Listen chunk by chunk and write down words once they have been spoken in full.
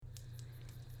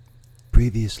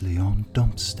Previously on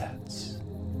Dump Stats.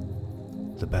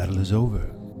 The battle is over.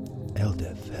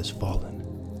 Eldeth has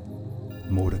fallen.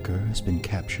 Mordecai has been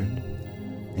captured,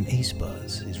 and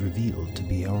Acebuzz is revealed to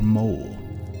be our mole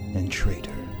and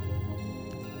traitor.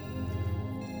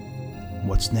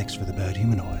 What's next for the bad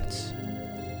humanoids?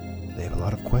 They have a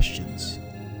lot of questions.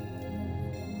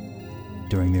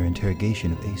 During their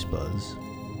interrogation of Acebuzz,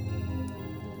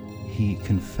 he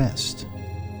confessed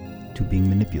to being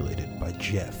manipulated by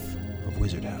Jeff of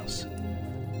Wizard House,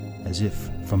 as if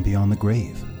from beyond the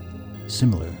grave,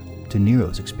 similar to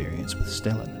Nero's experience with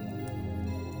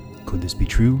Stellan. Could this be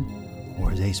true,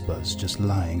 or is Acebuzz just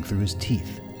lying through his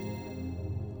teeth?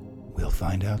 We'll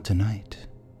find out tonight.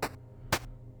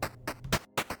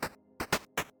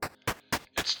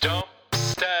 It's Dump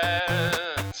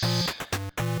Stats,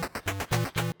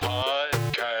 the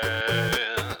podcast.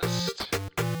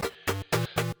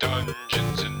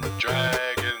 Dungeons and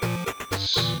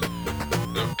Dragons.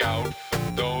 Look out for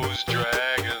those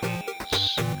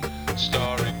dragons.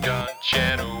 Starring John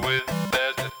Chenoweth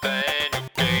as Nathaniel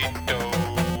Gato.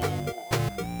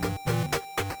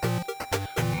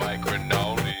 Mike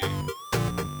Rinaldi.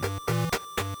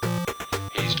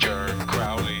 He's Jerk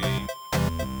Crowley.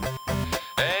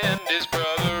 And his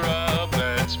brother Rob,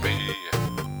 that's me.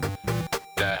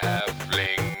 The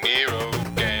halfling Nero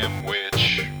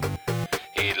Gamwich.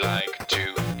 He'd like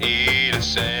to eat a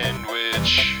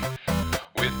sandwich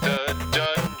with the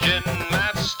Dungeon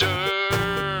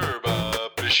Master,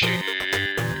 Bob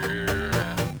Bashir.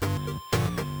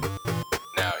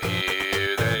 Now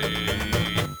here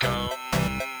they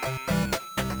come,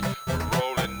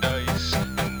 rolling dice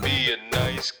and being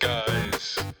nice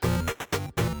guys.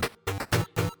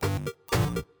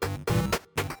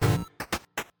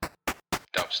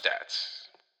 Dump Stats.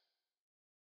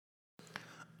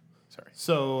 Sorry.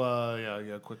 So,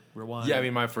 yeah, quick rewind. Yeah, I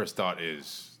mean, my first thought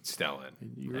is Stellan.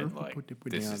 You're And, like,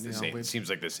 this is the down, same. yeah, It seems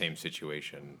like the same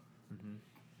situation.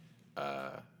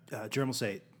 Germ will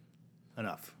say,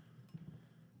 enough.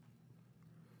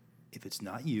 If it's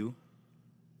not you,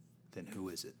 then who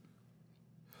is it?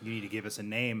 You need to give us a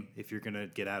name if you're going to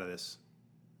get out of this.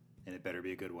 And it better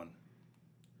be a good one.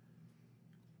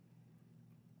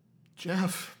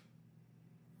 Jeff.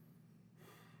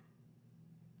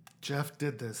 Jeff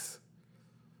did this.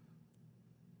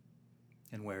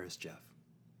 And where is Jeff?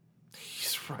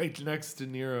 He's right next to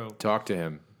Nero. Talk to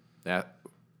him.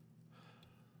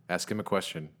 Ask him a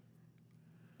question.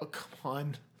 Oh, come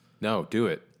on. No, do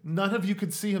it. None of you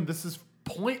can see him. This is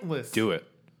pointless. Do it.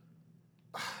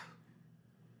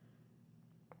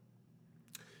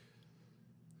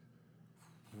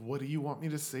 What do you want me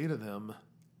to say to them?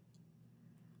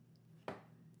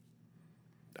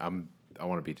 I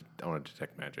want to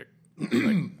detect magic.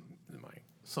 Like,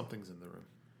 Something's in the room.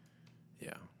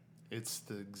 yeah. It's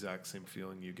the exact same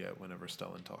feeling you get whenever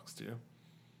Stellan talks to you.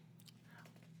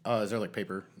 Is there like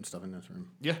paper and stuff in this room?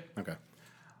 Yeah. Okay.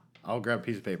 I'll grab a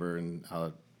piece of paper and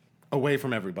away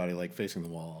from everybody, like facing the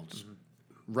wall. I'll just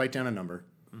write down a number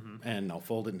and I'll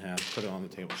fold it in half, put it on the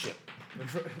table. Shit.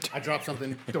 I dropped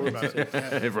something. Don't worry about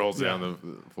it. It rolls down the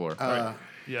floor.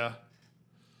 Yeah.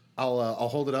 I'll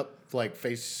hold it up like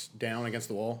face down against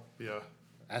the wall. Yeah.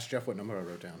 Ask Jeff what number I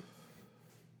wrote down.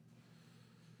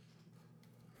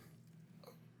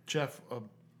 Jeff,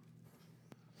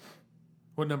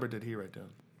 what number did he write down?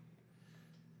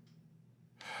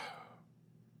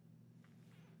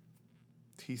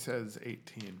 He says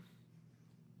 18.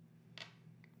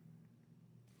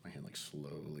 My hand like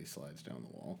slowly slides down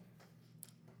the wall.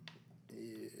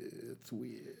 It's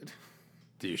weird.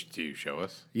 Do you show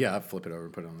us? Yeah, I flip it over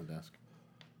and put it on the desk.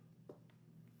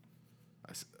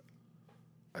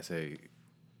 I say,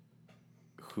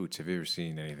 Hoots, have you ever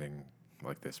seen anything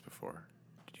like this before?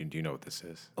 Do you know what this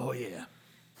is? Oh, yeah.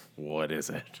 What is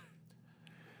it?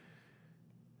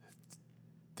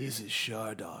 This is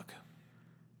Shardog.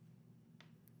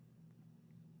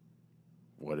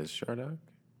 What is Shardog?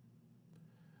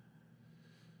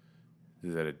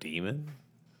 Is that a demon?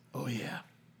 Oh, yeah.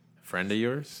 Friend of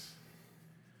yours?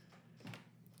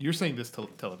 You're saying this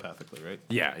telepathically, right?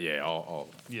 Yeah. I'll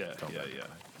Yeah, tell yeah, him. yeah.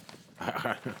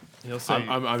 He'll say,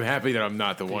 I'm happy that I'm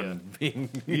not the one being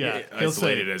yeah,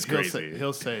 isolated as crazy.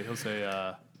 He'll say,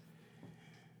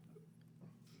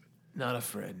 not a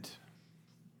friend,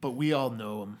 but we all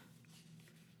know him.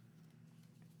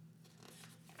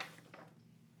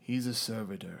 He's a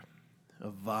servitor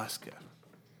of Vaska.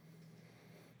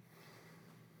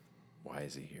 Why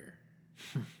is he here?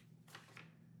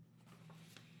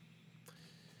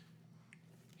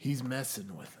 He's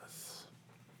messing with us.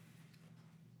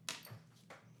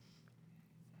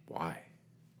 Why?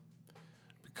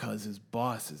 Because his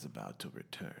boss is about to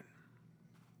return.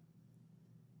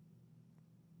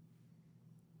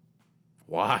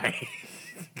 Why?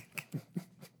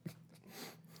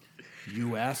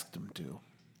 You asked him to.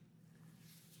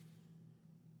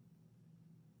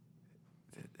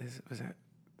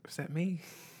 Was that me?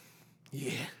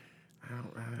 Yeah. I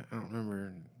don't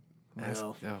remember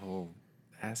Well. the whole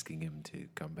asking him to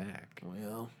come back.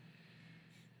 Well,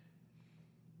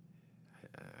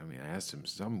 I mean, I asked him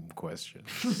some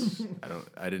questions.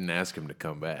 I didn't ask him to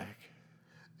come back.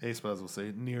 Ace Buzz will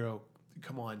say, Nero,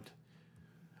 come on.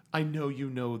 I know you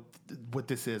know what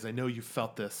this is. I know you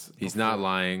felt this. He's before." not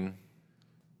lying.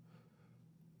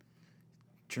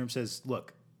 Germ says,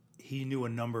 "Look, he knew a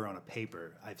number on a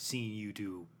paper. I've seen you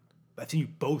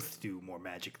both do more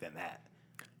magic than that."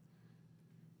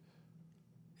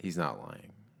 He's not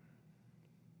lying.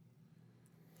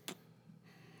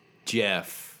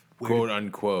 Jeff, quote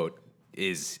unquote,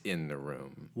 is in the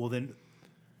room. Well, then,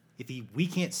 if we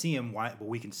can't see him, why? But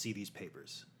we can see these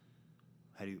papers.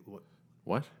 How do you?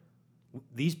 What?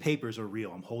 These papers are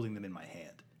real. I'm holding them in my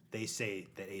hand. They say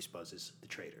that Ace Buzz is the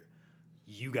traitor.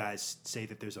 You guys say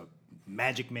that there's a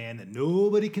magic man that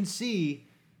nobody can see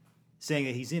saying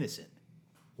that he's innocent.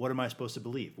 What am I supposed to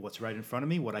believe? What's right in front of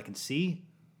me, what I can see,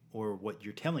 or what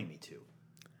you're telling me to?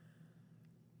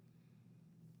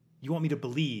 You want me to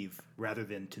believe rather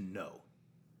than to know.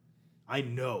 I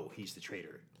know he's the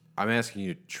traitor. I'm asking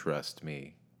you to trust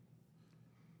me.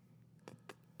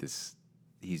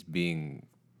 He's being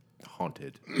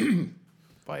haunted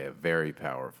by a very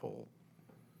powerful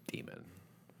demon.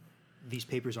 These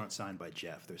papers aren't signed by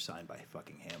Jeff. They're signed by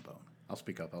fucking Hambone. I'll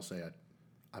speak up. I'll say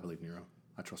I believe Nero.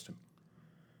 I trust him.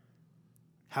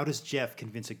 How does Jeff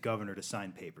convince a governor to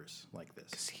sign papers like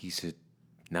this? He's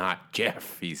not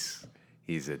Jeff. He's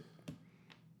a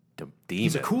demon.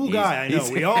 He's a cool guy, I know.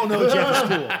 We all know Jeff is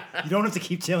cool. You don't have to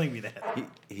keep telling me that.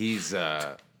 He's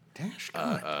Dash, come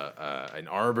on. an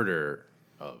arbiter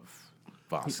of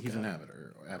Voska. He's an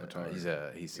avatar.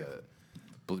 He's a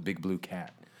big blue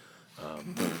cat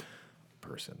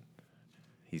person.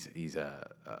 He's a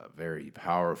very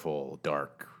powerful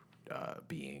dark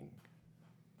being,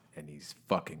 and he's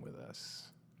fucking with us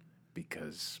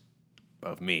because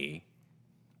of me.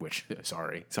 Which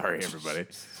sorry everybody,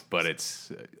 but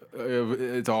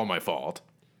it's all my fault.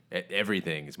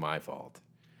 Everything is my fault.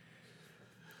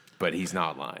 But he's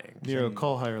not lying. Nero,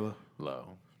 call high or low?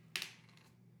 Low.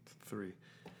 3.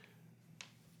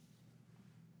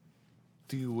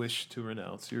 Do you wish to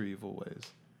renounce your evil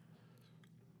ways?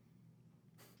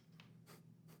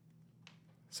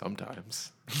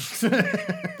 Sometimes.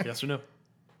 Yes or no?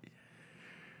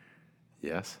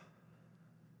 Yes.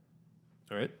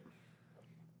 All right.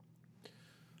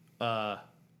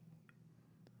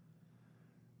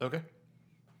 Okay.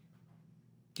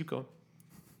 Keep going.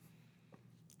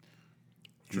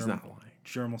 He's not lying.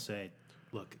 Germ will say,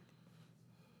 look,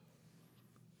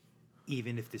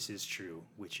 even if this is true,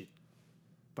 which it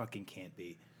fucking can't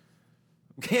be.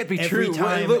 Can't be Every true.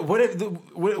 time-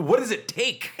 What does it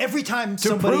take Every time to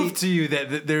somebody... prove to you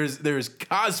that there's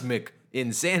cosmic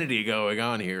insanity going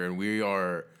on here, and we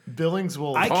are? Billings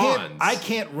will. Pawns. I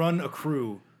can't run a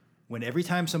crew when every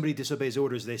time somebody disobeys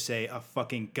orders, they say, a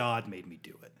fucking god made me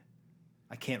do it.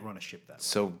 I can't run a ship that way.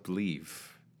 So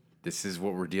leave. This is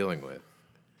what we're dealing with.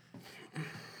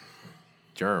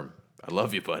 Germ, I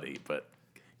love you, buddy, but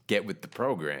get with the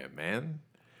program, man.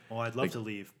 Well, I'd love to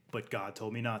leave, but God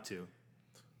told me not to.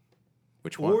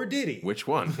 Which one? Or did he? Which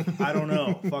one? I don't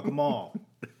know. Fuck them all.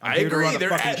 I'm I here to agree. run a They're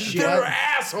fucking ship. they're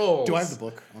assholes. Do I have the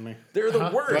book on me? They're the Do I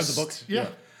have worst. the books? Yeah.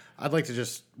 I'd like to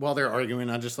just, while they're arguing,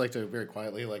 I'd just like to very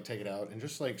quietly take it out and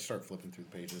just start flipping through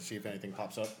the pages, see if anything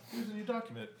pops up. Here's a new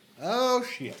document. Oh,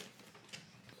 shit.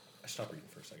 I stopped reading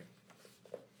for a second.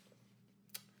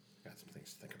 Got some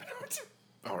things to think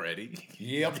about. Already?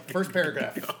 Yep. First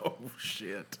paragraph. Oh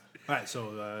shit. All right,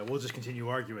 so we'll just continue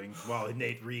arguing while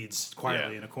Nate reads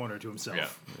quietly Yeah. in a corner to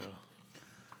himself. Yeah.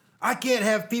 I can't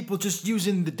have people just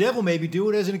using the devil maybe do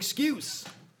it as an excuse.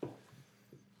 You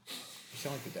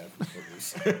sound like the dad from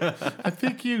Footloose. I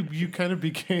think you kind of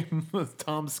became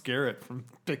Tom Skerritt from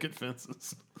Picket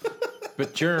Fences.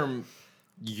 But Germ,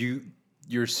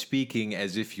 you're speaking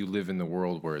as if you live in the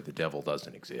world where the devil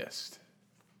doesn't exist.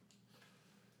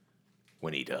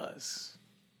 When he does.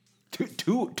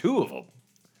 Two of them.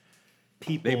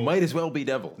 People They might as well be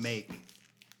devils. make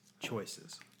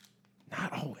choices.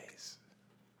 Not always.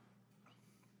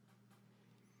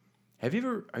 Have you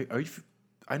ever? Are you?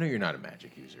 I know you're not a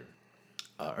magic user.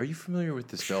 Are you familiar with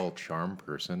the spell Charm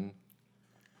Person?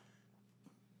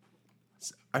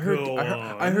 I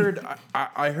heard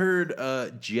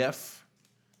Jeff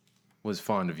was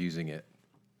fond of using it.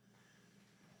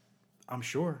 I'm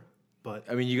sure, but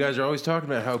I mean, you guys are always talking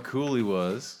about how cool he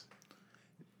was.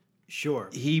 Sure.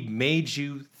 He made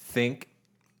you think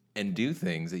and do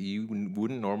things that you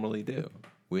wouldn't normally do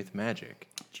with magic.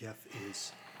 Jeff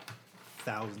is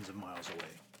thousands of miles away.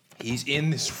 He's in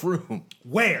this room.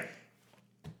 Where?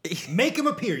 Make him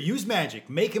appear. Use magic.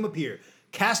 Make him appear.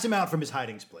 Cast him out from his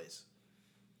hiding place.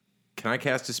 Can I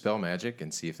cast a spell magic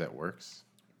and see if that works?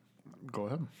 Go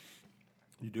ahead.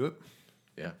 You do it.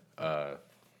 Yeah. I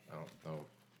don't know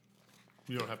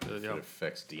You don't have to. if Yeah. it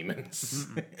affects demons.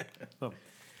 Oh,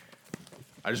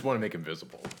 I just want to make him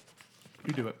visible.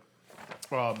 you do it.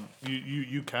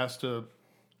 You cast a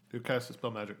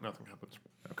spell magic. Nothing happens.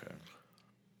 Okay.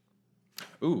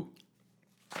 Ooh.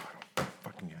 I don't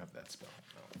fucking have that spell,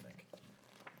 I don't think.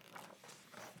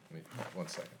 Wait, 1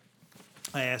 second.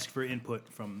 I asked for input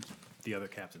from the other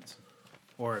captains.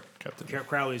 Or Captain.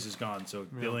 Crowley's is gone, so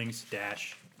Billings,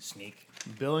 Dash, Sneak.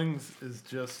 Billings is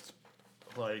just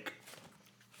like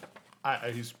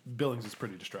Billings is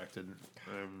pretty distracted.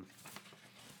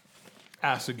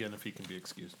 Ask again if he can be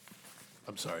excused.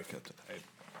 I'm sorry, Captain.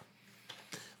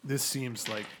 This seems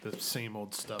like the same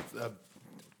old stuff.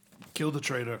 Kill the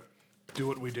traitor. Do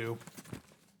what we do.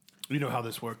 You know how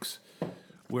this works.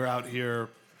 We're out here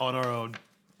on our own.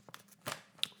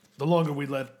 The longer we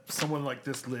let someone like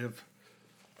this live,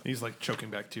 he's like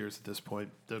choking back tears at this point,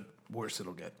 the worse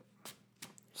it'll get.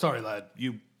 Sorry, lad.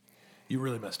 You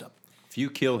really messed up. If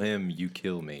you kill him, you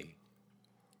kill me.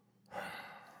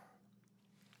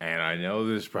 And I know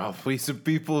there's probably some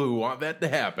people who want that to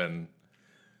happen.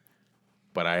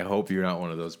 But I hope you're not one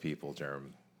of those people,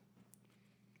 Germ.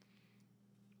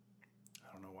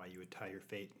 I don't know why you would tie your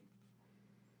fate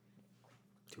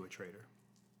to a traitor.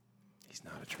 He's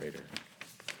not a traitor.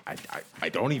 I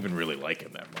don't even really like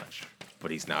him that much.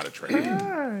 But he's not a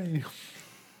traitor.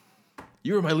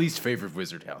 You were my least favorite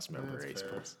Wizard House member, Ace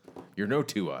Plus. You're no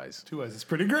Two Eyes. Two Eyes is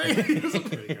pretty great.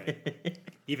 Pretty great.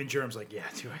 Even Germ's like, yeah,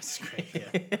 Two Eyes is great.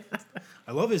 Yeah.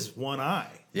 I love his one eye.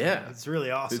 Yeah. It's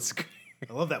really awesome. It's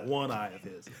I love that one eye of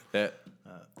his. that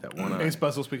one eye. Ace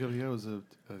Puzzle, speaking of, it was a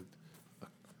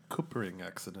coopering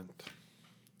accident.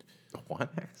 One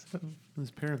accident?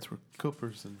 His parents were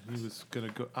coopers, and he was gonna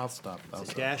go. I'll stop.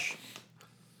 Dash,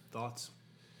 thoughts?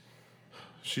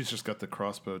 She's just got the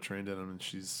crossbow trained in him, and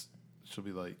she'll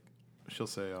be like, she'll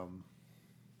say, I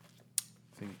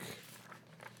think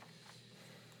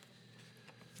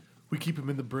we keep him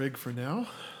in the brig for now.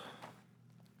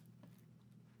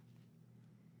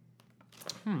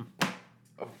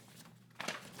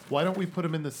 Why don't we put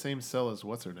him in the same cell as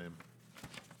what's her name?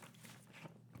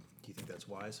 Do you think that's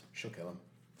wise? She'll kill him.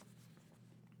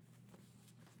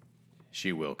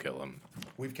 She will kill him.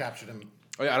 We've captured him.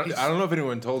 Oh, yeah, I don't know if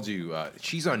anyone told you.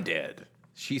 She's undead.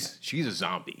 She's a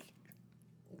zombie.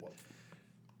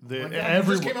 Everyone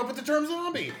just came up with the term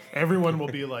zombie. Everyone will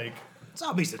be like,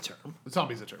 Zombie's a term.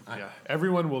 zombie's a term. Yeah,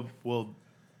 everyone will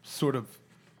sort of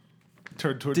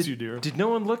turn towards you, dear. Did no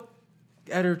one look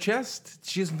at her chest?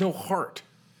 She has no heart.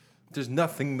 There's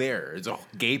nothing there. It's a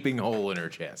gaping hole in her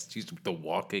chest. She's the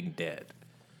walking dead.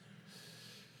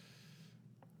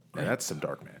 Now, that's some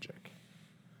dark magic.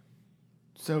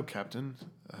 So, Captain,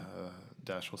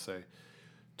 Dash will say,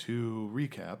 to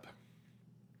recap,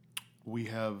 we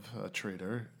have a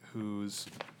traitor who's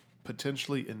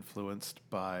potentially influenced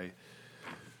by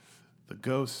the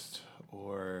ghost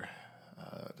or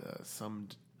some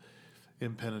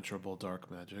impenetrable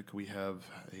dark magic. We have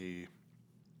a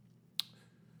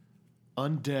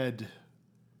undead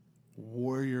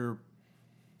warrior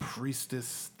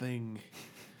priestess thing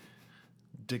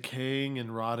decaying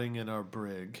and rotting in our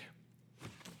brig.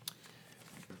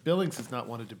 Billings has not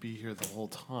wanted to be here the whole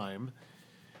time.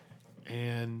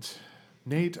 And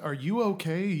Nate, are you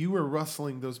okay? You were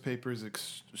rustling those papers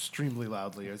extremely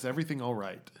loudly. Is everything all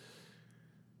right?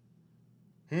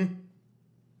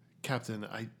 Captain,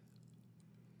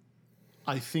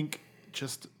 I think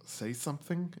just say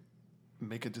something,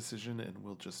 make a decision, and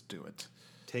we'll just do it.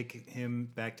 Take him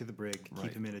back to the brig. Right.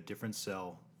 Keep him in a different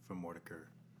cell from Mordecai.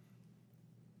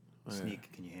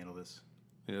 Sneak, can you handle this?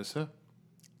 Yes, sir.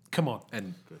 Come on.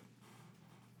 And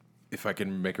if I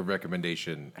can make a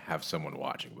recommendation, have someone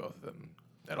watching both of them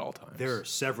at all times. There are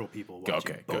several people watching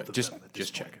Okay, both good. of Just- them at this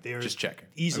just point. checking. They're Just checking.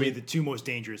 Easily the two most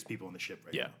dangerous people on the ship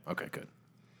right Yeah. now. Okay, good.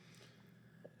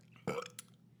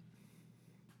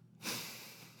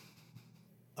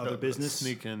 Other business?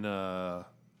 Sneak and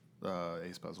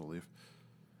Ace Buzz will leave.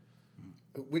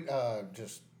 We,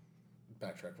 just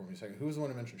backtrack for me a second. Who was the one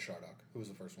who mentioned Shardock? Who was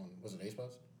the first one? Was it Ace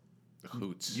Buzz?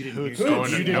 Hoots. You didn't Hoots. hear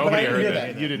Hoots. you You didn't- But I Nobody didn't heard hear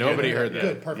that. You didn't Nobody hear heard that.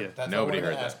 Good, perfect. Yeah. That's Nobody what I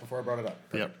wanted heard to ask that. before I brought it up.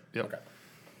 Perfect. Yep. Okay.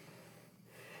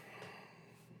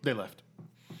 They left.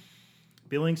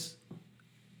 Billings,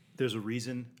 there's a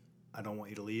reason I don't want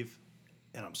you to leave.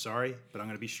 and I'm sorry, but I'm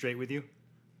going to be straight with you.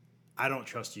 I don't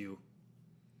trust you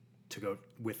to go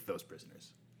with those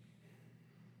prisoners.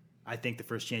 I think the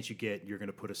first chance you get, you're going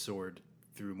to put a sword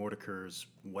through Mortimer's,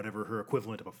 whatever her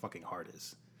equivalent of a fucking heart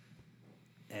is.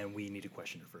 And we need to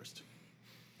question her first.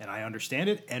 And I understand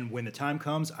it, and when the time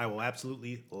comes, I will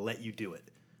absolutely let you do it.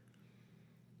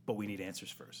 But we need answers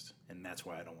first, and that's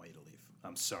why I don't want you to leave.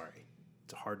 I'm sorry.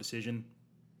 It's a hard decision,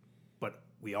 but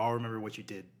we all remember what you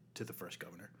did to the first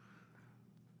governor.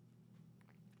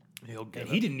 And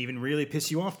he didn't even really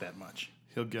piss you off that much.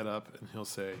 He'll get up and he'll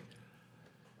say,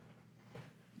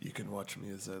 "You can watch me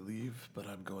as I leave, but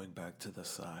I'm going back to the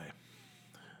Psy.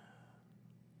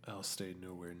 I'll stay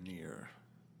nowhere near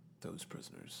those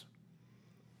prisoners.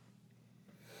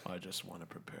 I just want to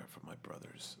prepare for my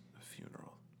brother's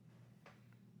funeral.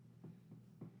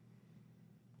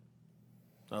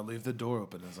 I'll leave the door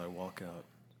open as I walk out.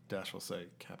 Dash will say,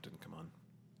 'Captain, come on.'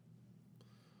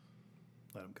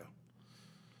 Let him go.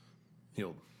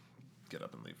 He'll get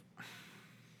up and leave.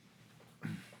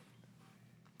 And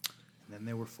then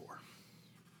there were 4.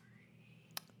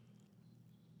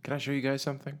 Can I show you guys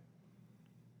something?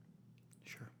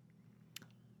 Sure.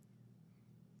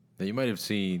 Now, you might have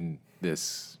seen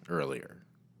this earlier,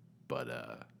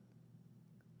 but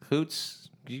Hoots,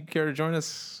 do you care to join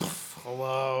us?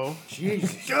 Hello.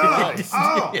 Jesus.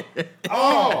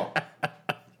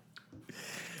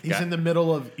 He's in the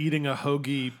middle of eating a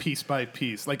hoagie piece by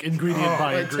piece, like ingredient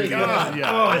by ingredient.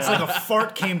 Oh, it's like a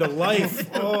fart came to life.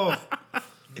 Oh.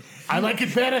 I like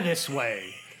it better this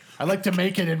way. I like to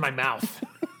make it in my mouth.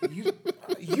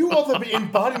 You are the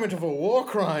embodiment of a war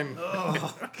crime.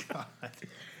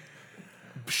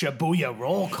 Shibuya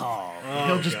roll call.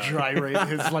 He'll just gyrate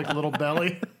his like little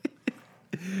belly.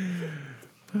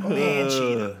 Man,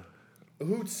 cheetah.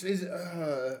 Hoots is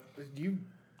you.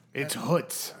 It's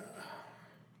Hoots.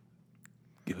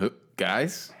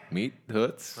 Guys, meet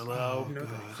Hoots. Hello.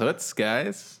 Hoots,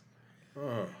 guys.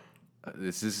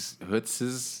 This is Hoots.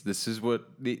 This is what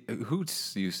the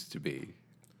Hoots used to be,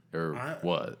 or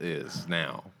what is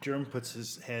now. Germ puts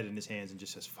his head in his hands and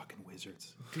just says, "Fucking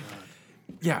wizards."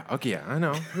 Yeah. Okay. Yeah. I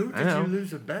know. Who I did know. you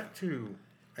lose a bet to?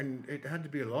 And it had to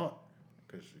be a lot.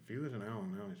 Because if he was an owl,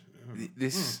 now he's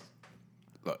This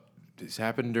look. This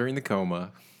happened during the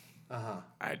coma.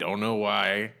 I don't know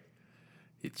why.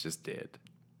 It just did.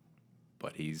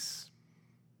 But he's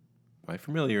my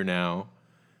familiar now,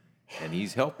 and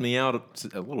he's helped me out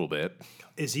a little bit.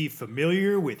 Is he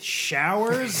familiar with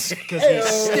showers? Because he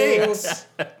stinks.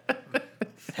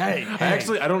 Hey,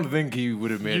 I don't think he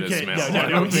would have made a can't- smell. no, I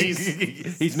don't he's-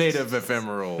 think he's made of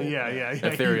ephemeral, yeah.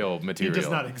 ethereal He material. does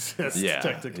not exist, Yeah,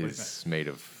 technically. he's made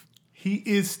of. He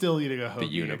is still eating a hoagie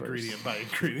universe. ingredient by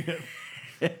ingredient.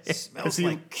 Smells he-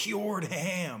 like cured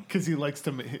ham. Because he likes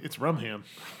to it's rum ham.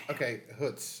 Okay,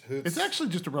 Hoots. It's actually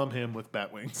just a rum ham with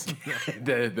bat wings.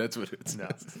 That's what it's.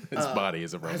 His body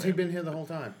is a Has romance. he been here the whole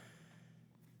time?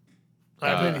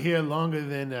 I've been here longer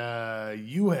than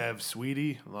you have,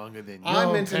 sweetie. Longer than your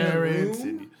I meant in the parents.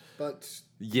 room, but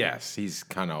Yes, he's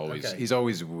kind of always. Okay. He's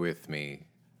always with me.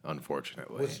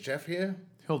 Unfortunately, was Jeff here?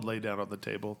 He'll lay down on the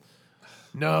table.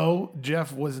 No,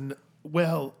 Jeff wasn't.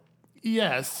 Well,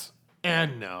 yes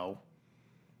and no.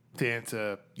 To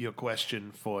answer your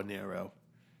question for Nero,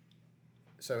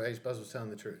 So Ace Buzz was telling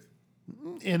the truth.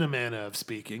 in a manner of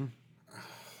speaking.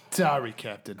 Sorry,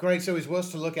 Captain. Great, so he's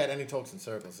worse to look at and he talks in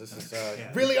circles. This is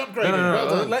really upgraded. no, Well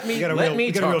done. let me You got a let real, me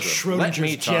you got a talk real to him. Let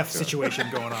me Schrodinger's talk Jeff to him.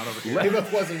 situation going on over here. He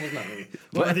wasn't with me.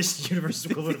 Whatever this universe's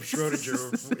equivalent of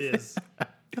Schrodinger is.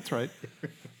 That's right.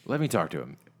 Let me talk to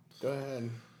him. Go ahead.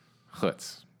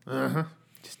 Hutz.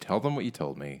 Just tell them what you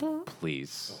told me,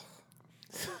 please,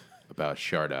 about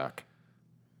Shardak.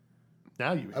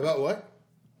 Now you. About what?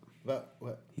 About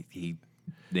what? He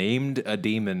named a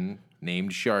demon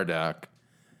named Shardak.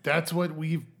 That's what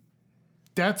we've.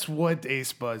 That's what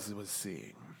Ace Buzz was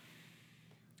seeing.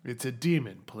 It's a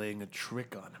demon playing a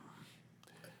trick on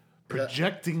him,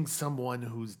 projecting someone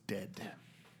who's dead.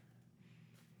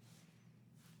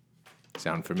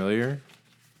 Sound familiar?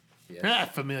 Ah,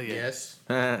 familiar. Yes.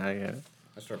 I get it.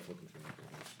 I start flipping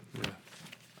through. Yeah.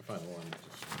 I find one.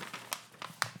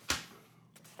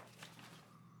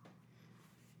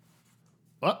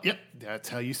 Well, yep, that's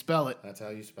how you spell it. That's how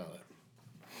you spell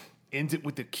it. Ends it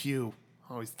with a Q.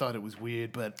 Always thought it was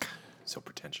weird, but So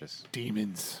pretentious.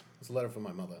 demons. It's a letter from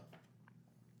my mother.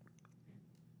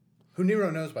 Who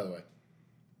Nero knows, by the way.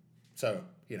 So,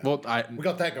 you know. Well, we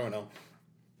got that going on.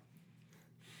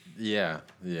 yeah.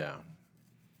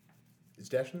 Is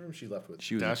Dash in the room? She left with.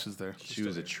 She was Dash is there. She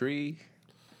was a tree.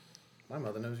 My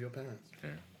mother knows your parents.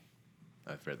 Here.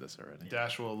 I've read this already.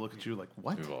 Dash will look at you like,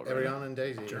 what? We've all read it. Ariana and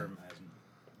Daisy. Germ hasn't.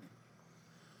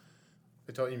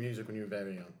 They taught you music when you were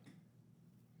very young.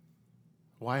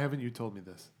 Why haven't you told me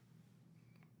this?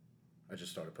 I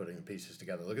just started putting the pieces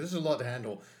together. Look, this is a lot to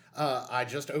handle. I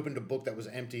just opened a book that was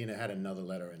empty and it had another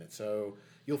letter in it. So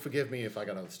you'll forgive me if I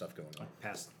got other stuff going on.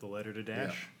 Pass the letter to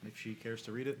Dash if she cares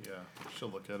to read it. Yeah, she'll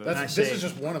look at it. This is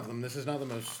just one of them. This is not the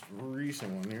most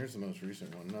recent one. Here's the most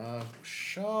recent one.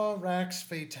 Sharax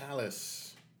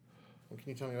Fatalis. What can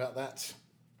you tell me about that?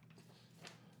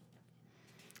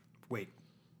 Wait,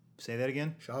 say that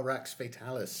again? Sharax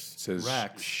Fatalis. It says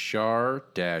Rax. Char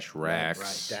dash Rax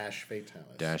Right. Dash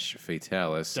Fatalis. dash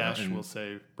Fatalis. Dash and will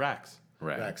say Rax.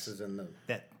 Rax. Rax is in the...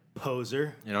 That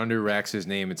poser. And under Rax's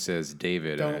name, it says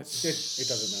David. Don't. And It it's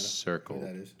doesn't matter. circled. Who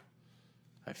that is.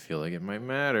 I feel like it might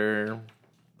matter.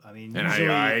 I mean, And usually,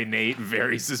 I eyed Nate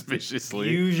very suspiciously.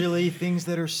 usually things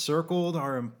that are circled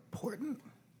are important.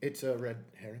 It's a red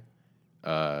herring.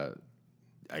 I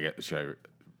get. Should I?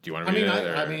 Do you want I to read mean,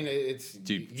 it? I or- mean, it's...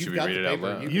 Do- you've should we got read the it out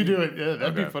paper. loud? You do it. Yeah,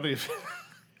 that'd be Okay. funny. If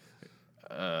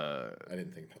I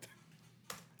didn't think about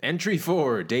that. Entry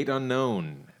 4, date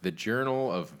unknown. The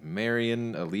Journal of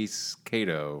Marion Elise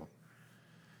Cato.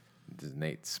 This is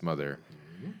Nate's mother.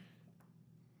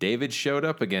 David showed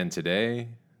up again today.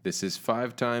 This is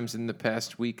 5 times in the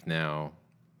past week now.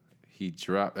 He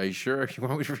dropped. Are you sure you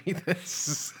want me to read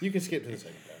this? You can skip to the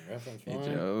second paragraph. That's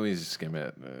fine. Always skim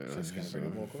it. Just gonna bring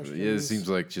up more questions. Yeah, it seems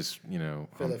like just Filler.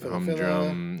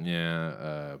 humdrum.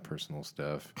 Personal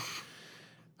stuff.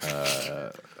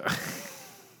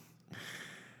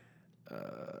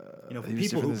 You know, for He was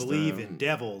people who different this believe time. in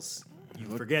devils, you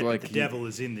Looked forget like that the he- devil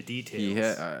is in the details. He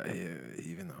had,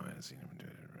 even though I haven't seen him do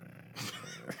it.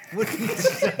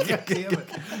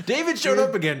 David showed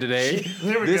up again today.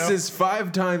 This is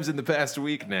 5 times in the past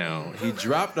week now. He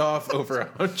dropped off over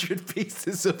 100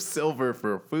 pieces of silver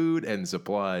for food and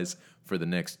supplies for the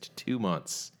next 2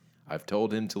 months. I've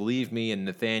told him to leave me and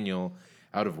Nathaniel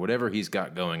out of whatever he's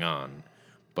got going on.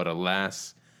 But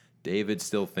alas, David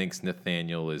still thinks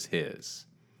Nathaniel is his.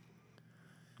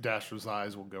 Dasher's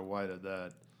eyes will go wide at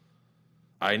that.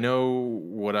 I know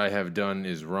what I have done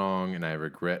is wrong, and I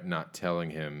regret not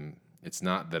telling him. It's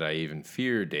not that I even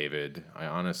fear David. I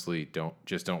honestly don't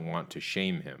want to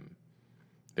shame him.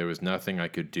 There was nothing I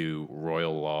could do.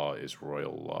 Royal law is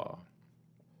royal law.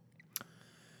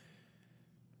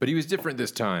 But he was different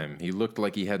this time. He looked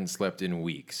like he hadn't slept in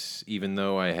weeks. Even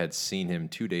though I had seen him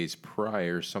 2 days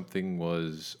prior, something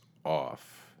was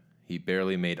off. He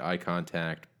barely made eye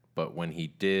contact, but when he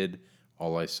did,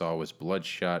 all I saw was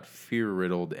bloodshot,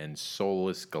 fear-riddled, and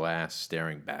soulless glass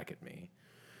staring back at me.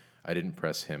 I didn't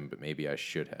press him, but maybe I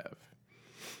should have.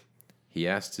 He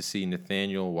asked to see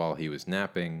Nathaniel while he was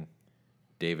napping.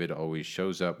 David always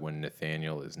shows up when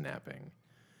Nathaniel is napping.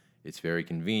 It's very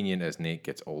convenient as Nate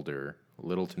gets older.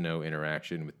 Little to no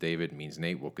interaction with David means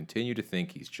Nate will continue to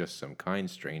think he's just some kind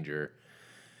stranger.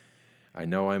 I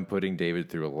know I'm putting David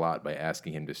through a lot by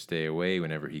asking him to stay away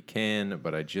whenever he can,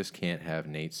 but I just can't have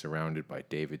Nate surrounded by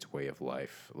David's way of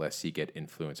life, lest he get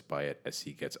influenced by it as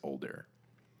he gets older.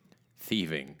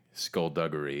 Thieving,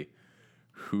 skullduggery,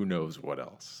 who knows what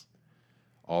else.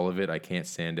 All of it I can't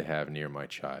stand to have near my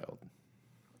child.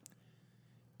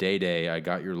 Day, I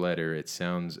got your letter. It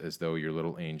sounds as though your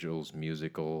little angel's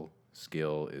musical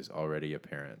skill is already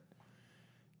apparent.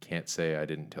 Can't say I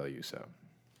didn't tell you so.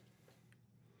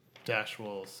 Dash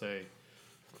will say,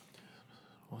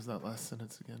 what was that last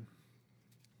sentence again?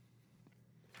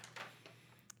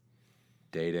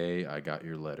 Day, I got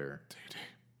your letter.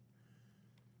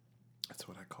 That's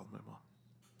what I called my mom.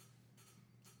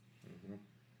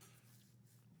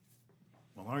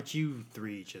 Well, aren't you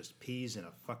 3 just peas in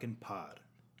a fucking pod?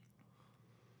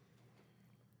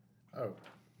 Oh,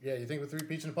 yeah, you think we're 3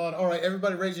 peas in a pod? All right,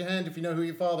 everybody raise your hand if you know who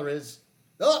your father is.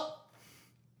 Oh!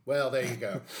 Well, there you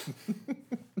go.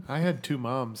 I had 2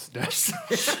 moms. Dash.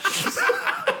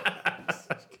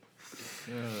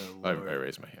 I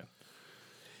raised my hand.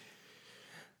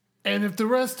 And if the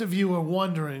rest of you are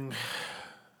wondering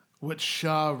what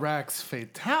Sharax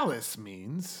Fatalis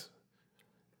means,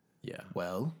 Yeah.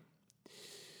 well,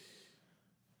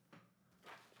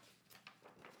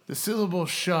 the syllable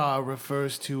Shah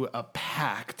refers to a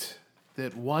pact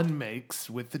that one makes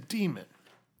with the demon,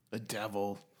 a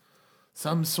devil,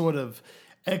 some sort of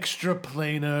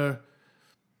extraplanar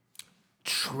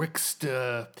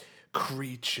trickster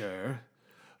creature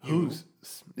who's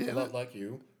A lot like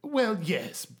you. well,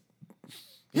 yes.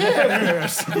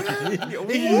 Yes.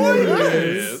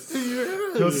 Yes.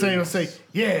 He'll say,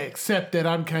 yeah, except that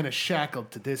I'm kind of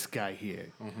shackled to this guy here.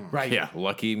 Right? Yeah,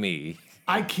 lucky me.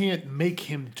 I can't make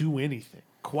him do anything.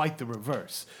 Quite the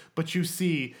reverse. But you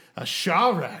see, a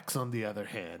Sharax, on the other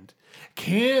hand,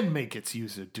 can make its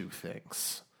user do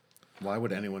things. Why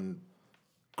would anyone?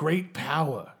 Great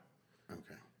power.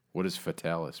 Okay. What does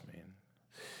fatalis mean?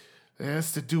 It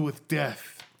has to do with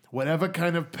death. Whatever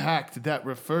kind of pact that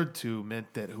referred to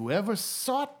meant that whoever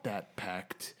sought that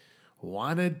pact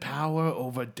wanted power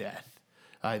over death,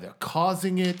 either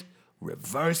causing it,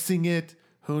 reversing it,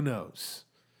 who knows?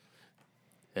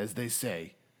 As they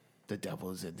say, the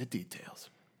devil is in the details.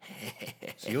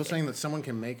 So you're saying that someone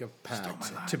can make a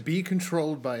pact to be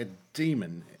controlled by a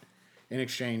demon in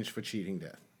exchange for cheating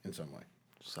death in some way?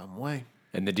 Some way.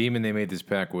 And the demon they made this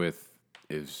pact with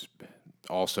is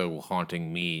also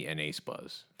haunting me and Ace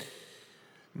Buzz.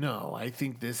 No, I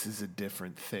think this is a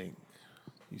different thing.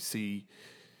 You see,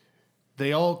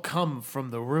 they all come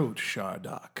from the root,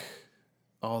 Shardock.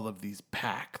 All of these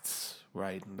pacts,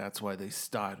 right? And that's why they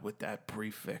start with that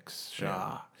prefix,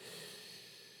 Shah.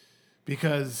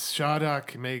 Because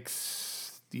Shardock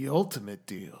makes the ultimate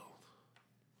deal.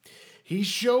 He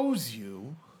shows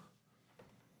you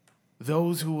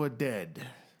those who are dead.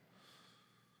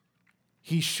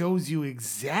 He shows you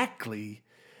exactly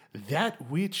that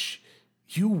which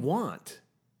you want.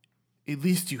 At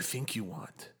least you think you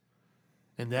want.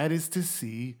 And that is to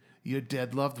see your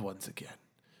dead loved ones again.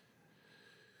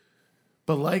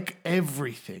 But like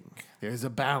everything, there's a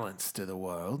balance to the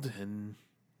world, and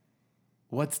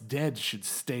what's dead should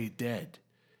stay dead.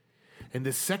 And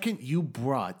the second you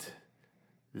brought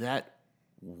that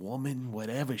woman,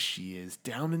 whatever she is,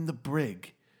 down in the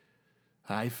brig,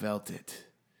 I felt it.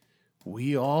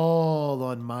 We all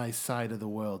on my side of the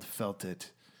world felt it.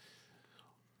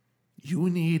 You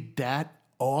need that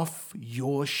off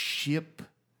your ship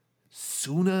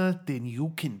sooner than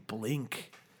you can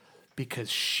blink, because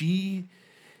she's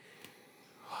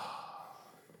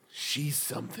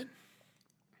something.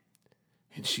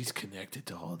 And she's connected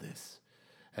to all this.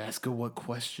 Ask her what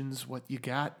questions, what you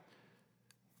got,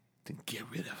 then get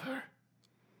rid of her.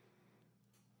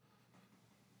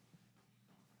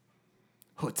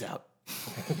 Hood's out.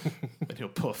 And he'll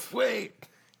poof. Wait!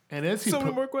 And as he, So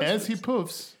many more as he questions.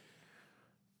 poofs,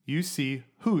 you see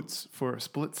Hoots for a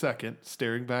split second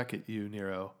staring back at you,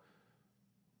 Nero.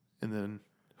 And then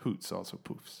Hoots also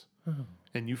poofs.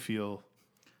 And you feel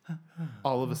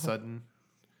all of a sudden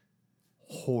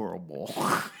horrible.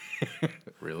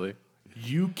 Really?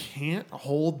 You can't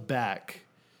hold back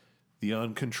the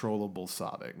uncontrollable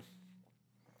sobbing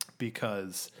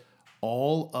because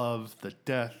all of the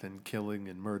death and killing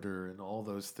and murder and all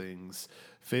those things,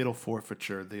 fatal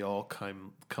forfeiture, they all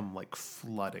come like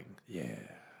flooding. Yeah.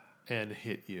 And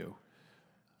hit you.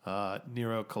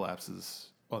 Nero collapses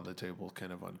on the table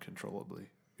kind of uncontrollably.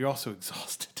 You're also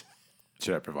exhausted.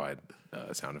 Should I provide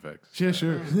sound effects? Yeah,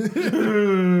 sure.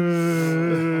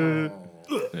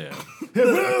 Yeah.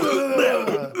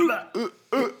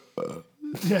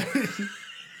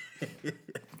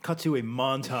 Cut to a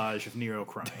montage of Nero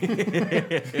crying.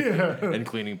 And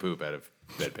cleaning poop out of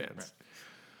bedpans.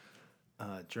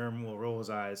 Germ will roll his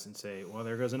eyes and say, well,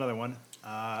 there goes another one.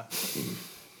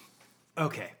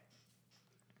 Okay.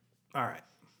 All right.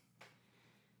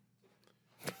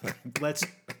 Let's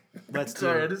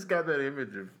Sorry, I do just got that image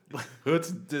of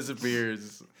Hoots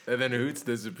disappears, and then Hoots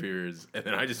disappears, and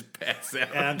then I just pass out.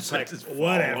 And I'm just like, fall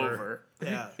whatever. over,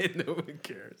 Yeah. and no one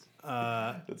cares.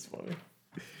 That's funny.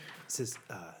 It says,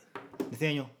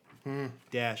 Nathaniel,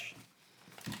 Dash,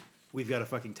 we've got a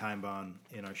fucking time bomb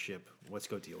in our ship. Let's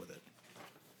go deal with it.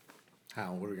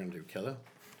 How? What are we gonna do? Kill her?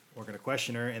 We're going to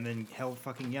question her, and then hell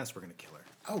fucking yes, we're going to kill her.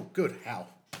 Oh, good. How?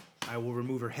 I will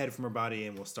remove her head from her body,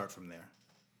 and we'll start from there.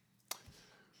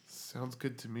 Sounds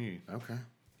good to me. Okay.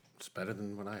 It's better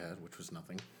than what I had, which was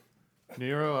nothing.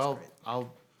 Nero,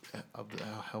 I'll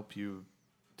help you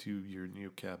to your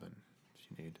new cabin if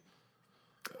you need.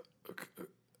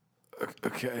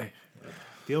 Okay.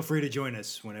 Feel free to join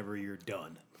us whenever you're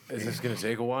done. Is this gonna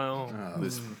take a while?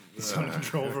 He's under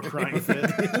control of a crying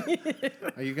fit.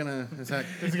 Are you gonna? Is that?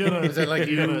 gonna- Is that like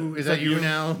you? Is that you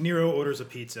now? Nero orders a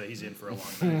pizza. He's in for a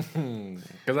long night.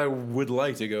 Because I would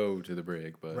like to go to the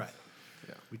brig, but Right.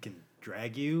 We can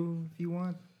drag you if you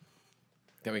want.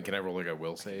 I mean, can I roll like a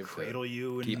will save? to Cradle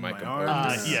you in keep my my composure?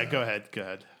 arms. Yeah, go ahead.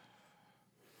 Where'd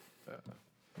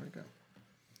it go?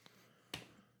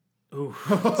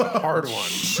 It's a hard one.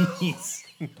 Jeez.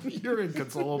 You're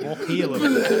inconsolable. Pee a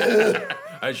little bit.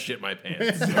 I shit my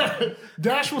pants.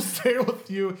 Dash will stay with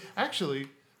you. Actually,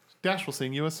 Dash will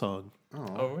sing you a song.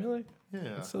 Oh, really? Yeah.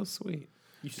 That's so sweet.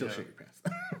 You still shit your pants.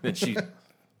 Then she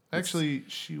Actually,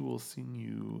 she will sing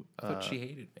you. thought she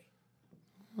hated me.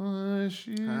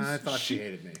 I thought she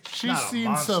hated me. She's Not a seen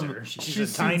monster. some. She's seen a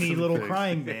tiny some little things.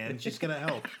 crying man. She's gonna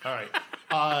help. All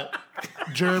right.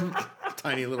 Germ,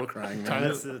 Tiny little crying man.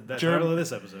 That's the Germ- title of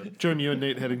this episode. Germ, you and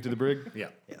Nate heading to the brig? Yeah.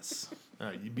 Yes. All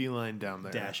right, you beeline down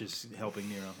there. Dash is helping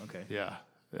Nero. Okay. Yeah,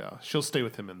 yeah. She'll stay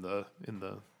with him in the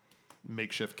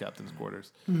makeshift captain's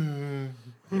quarters. Yeah.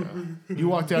 You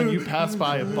walk down. You pass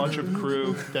by a bunch of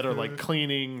crew that are like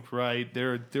cleaning. Right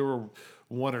there were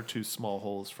one or two small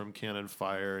holes from cannon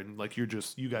fire, and like you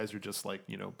guys are just like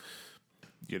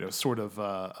sort of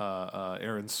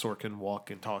Aaron Sorkin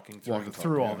walking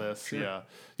through all this. Sure. Yeah,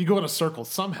 you go in a circle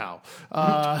somehow,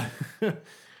 and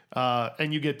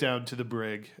you get down to the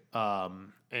brig,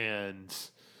 and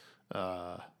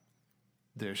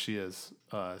there she is,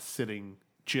 sitting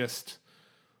just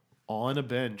on a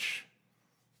bench,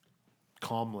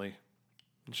 calmly,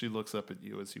 and she looks up at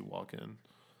you as you walk in.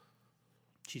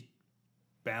 She's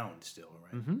bound still,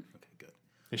 right? Mm-hmm. Okay, good.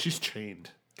 And she's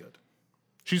chained. Good.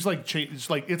 She's like chained.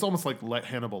 It's almost like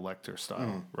Hannibal Lecter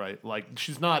style, right? Like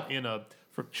she's not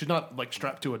like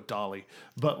strapped to a dolly,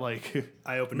 but like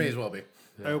May as well be.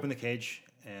 I open the cage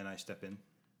and I step in.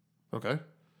 okay,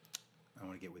 I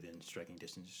want to get within striking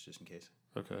distance just in case.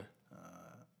 okay.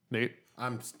 Nate,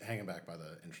 I'm hanging back by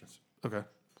the entrance. okay.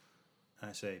 And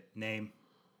I say, name.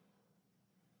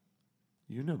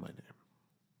 You know my name.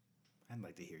 I'd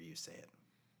like to hear you say it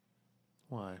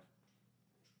Why?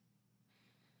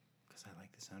 because I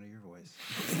like the sound of your voice.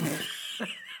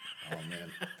 Oh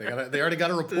man, they already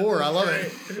got a rapport. I love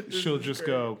it. She'll just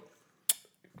go.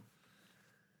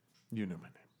 You know my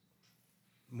name.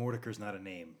 Mordecai's not a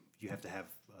name. You have to have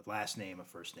a last name, a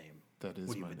first name. That is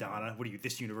What are you, my Madonna? What are you,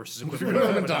 this universe's equivalent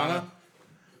of Madonna.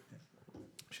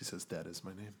 She says that is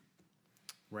my name.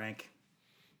 Rank.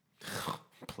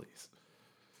 Please.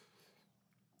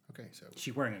 Okay, so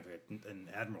She's wearing an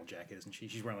admiral jacket, isn't she?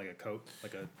 She's wearing like a coat,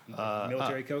 like a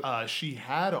military coat. She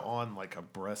had on like a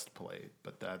breastplate,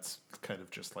 but that's kind of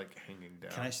just like hanging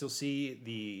down. Can I still see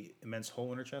the immense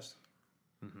hole in her chest?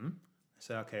 Mm-hmm. I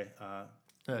said, okay.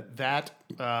 That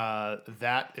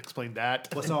explain that.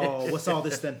 What's all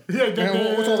this then?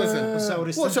 what's all this in? What's all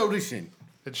this What's then? all this in?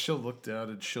 And she'll look down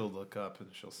and she'll look up and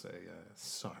she'll say,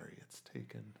 "Sorry, it's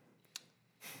taken."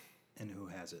 And who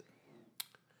has it?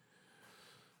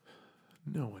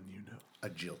 No one you know. A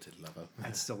jilted lover.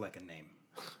 I'd still like a name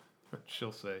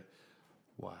She'll say,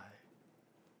 "Why?"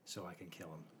 so I can kill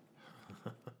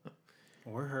him.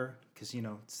 Or her, because,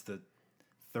 it's the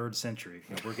 3rd century.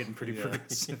 We're getting pretty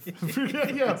progressive.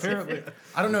 Yeah, apparently.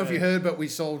 I don't know if you heard, but we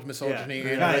solved misogyny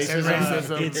and Guys,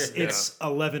 racism. it's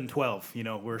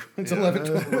 11-12. It's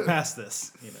 11. We're past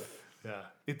this. Yeah,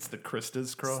 it's the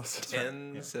Krista's cross.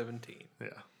 10-17. Yeah.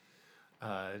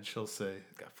 And she'll say,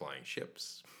 Got flying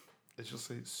ships.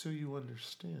 "So you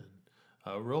understand?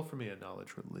 Roll for me a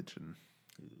knowledge religion.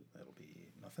 That'll be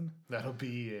nothing. That'll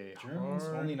be a German's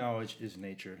only knowledge is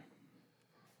nature.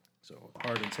 So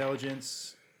hard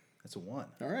intelligence. That's a 1.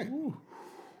 All right.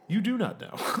 You do not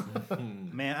know.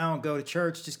 Man, I don't go to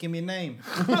church. Just give me a name.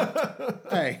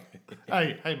 Hey.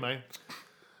 hey, mate.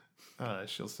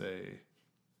 She'll say,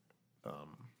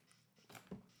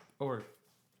 or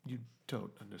you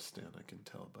don't understand. I can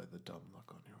tell by the dumb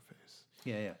look on your face.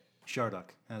 Yeah. Shardock.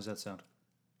 How does that sound?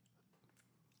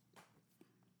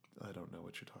 I don't know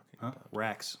what you're talking Huh? about.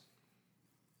 Rax.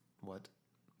 What?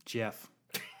 Jeff.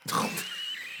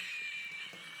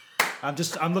 I'm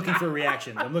looking for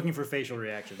reactions. I'm looking for facial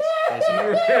reactions.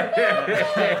 Basically.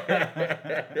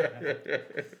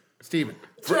 Steven.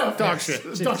 Dog shit.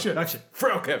 Dog shit.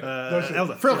 Frog.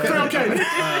 Elda.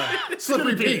 Okay.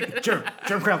 Slippery Pete. Germ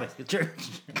Crowley.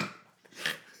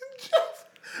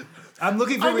 I'm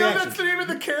looking for I know reactions. that's the name of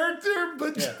the character,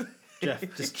 but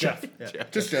Jeff. Just Jeff. Yeah.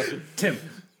 Just Jeff. Tim.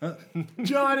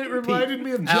 John, it reminded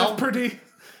me of Al? Jeopardy.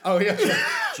 Oh, yeah.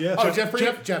 Jeff. Oh, Jeff.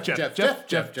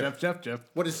 Jeff.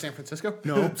 What is San Francisco?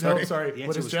 No, sorry. The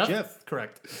What answer is was Jeff? Jeff.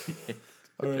 Correct.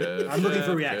 I'm looking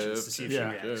for reactions to see if she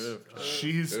Yeah. reacts.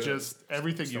 She's just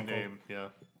everything you name. Yeah.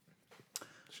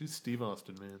 She's Steve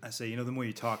Austin, man. I say, the more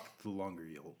you talk, the longer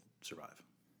you'll survive.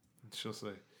 She'll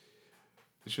say,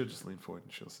 she'll just lean forward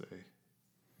and she'll say,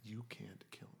 "You can't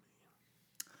kill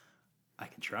me." I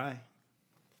can try.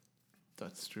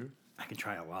 That's true. I can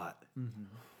try a lot. Mm-hmm.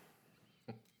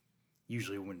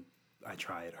 Usually when I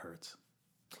try, it hurts.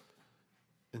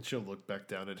 And she'll look back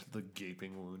down at the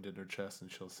gaping wound in her chest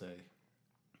and she'll say,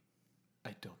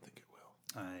 "I don't think it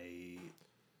will." I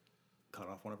cut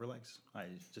off one of her legs. I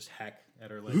just hack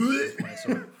at her legs with my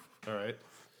sword. All right.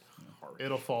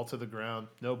 It'll fall to the ground.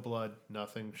 No blood,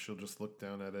 nothing. She'll just look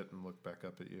down at it and look back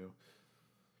up at you.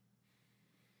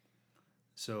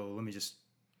 So let me just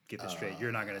get this straight.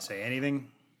 You're not going to say anything?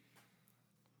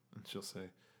 And she'll say,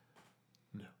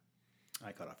 "No."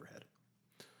 I cut off her head.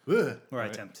 Ugh. Or I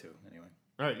Right. attempt to, anyway.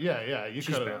 All right, yeah. You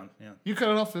She's cut it bound, off. yeah. You cut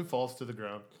it off. It falls to the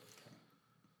ground.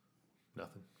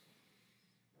 Nothing.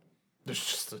 There's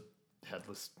just a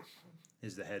headless.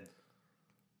 Is the head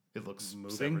It looks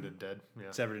Moving? severed and dead.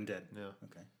 Yeah. severed and dead? Yeah.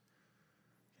 Okay.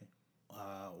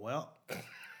 Well,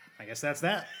 I guess that's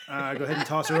that. Go ahead and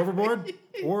toss her overboard,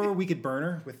 or we could burn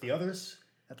her with the others.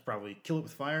 That's probably kill it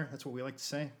with fire. That's what we like to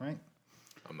say, right?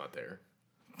 I'm not there.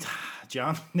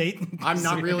 John, Nate. I'm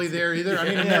not really there either. I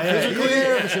mean, Physically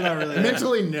there, but you're not really there.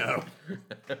 mentally, no.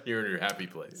 You're in your happy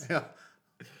place. Yeah.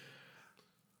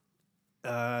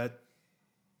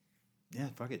 Yeah,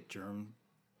 fuck it. Germ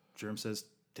says,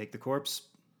 take the corpse,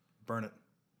 burn it,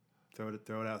 throw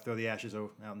it out, throw the ashes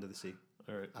out into the sea.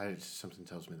 All right. Something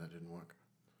tells me that didn't work.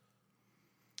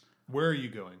 Where are you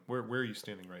going? Where are you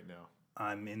standing right now?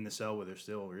 I'm in the cell with her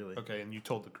still, really. Okay, and you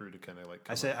told the crew to kind of like.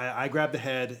 I say I grab the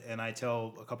head and I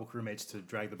tell a couple crewmates to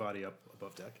drag the body up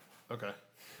above deck. Okay.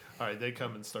 All right, they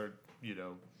come and start,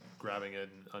 grabbing it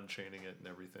and unchaining it and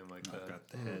everything like that. I've got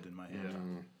the head in my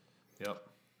hand. Yep.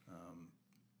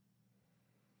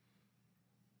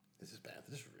 This is bad.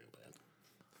 This is real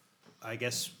bad. I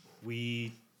guess where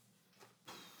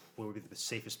would be the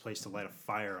safest place to light a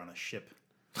fire on a ship?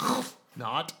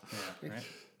 Not Yeah, right.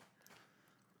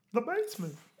 the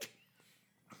basement.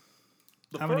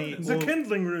 How many? furnace. Well,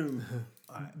 kindling room.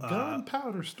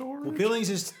 Gunpowder storage. well, Billings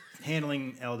is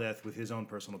handling Eldeth with his own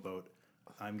personal boat.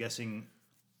 I'm guessing.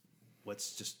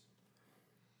 Let's just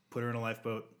put her in a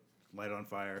lifeboat, light it on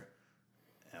fire,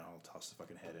 and I'll toss the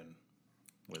fucking head in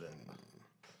with it.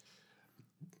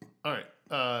 All right.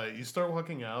 You start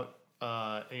walking out,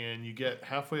 and you get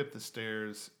halfway up the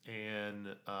stairs, and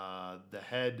the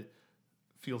head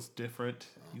feels different.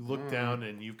 You look down,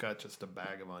 and you've got just a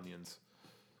bag of onions.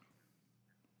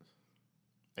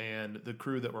 And the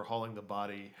crew that were hauling the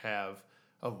body have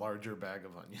a larger bag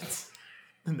of onions,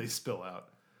 and they spill out.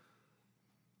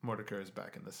 Mordecai is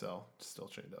back in the cell, still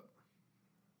chained up.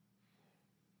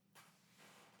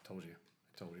 Told you.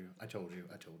 I told you.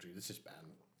 This is bad.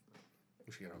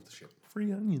 We should get off the ship.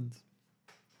 Free onions.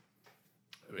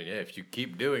 I mean, yeah, if you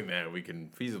keep doing that, we can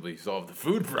feasibly solve the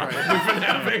food problem we've been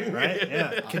having. Right?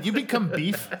 Yeah. Can you become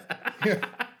beef?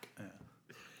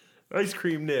 Ice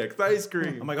cream, Nick. Ice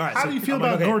cream. I'm like, all right. How so, do you feel I'm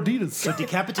like, about okay, gorditas? So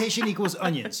decapitation equals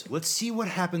onions. Let's see what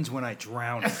happens when I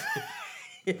drown her.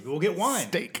 Maybe we'll get wine.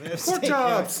 Steak. Pork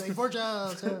chops. Yeah, pork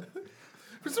chops. Yeah.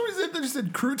 For some reason, they just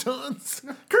said croutons.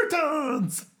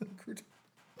 Croutons.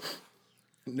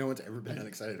 No one's ever been that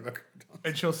excited about croutons.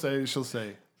 And she'll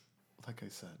say, like I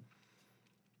said,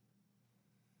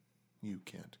 you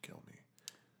can't kill me,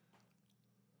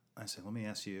 I said, let me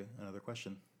ask you another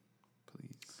question.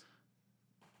 please.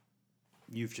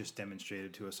 You've just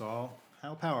demonstrated to us all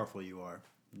how powerful you are.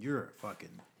 You're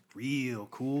fucking real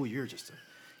cool. You're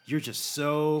just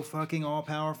so fucking all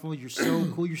powerful. You're so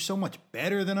cool. You're so much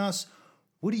better than us.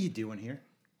 What are you doing here?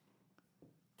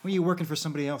 Why are you working for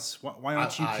somebody else? Why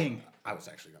aren't you king? I was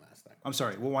actually going to ask that. I'm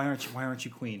sorry. Well, why aren't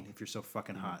you queen if you're so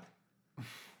fucking hot?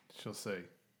 She'll say,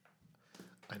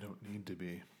 I don't need to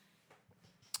be,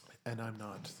 and I'm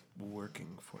not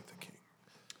working for the king.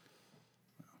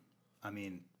 I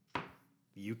mean,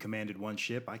 you commanded one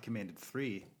ship. I commanded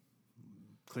 3.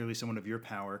 Clearly, someone of your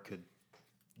power could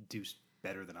do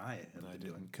better than I have I been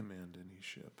doing. didn't command any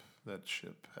ship. That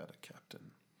ship had a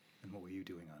captain. And what were you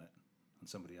doing on it? On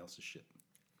somebody else's ship?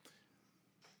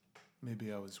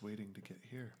 Maybe I was waiting to get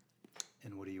here.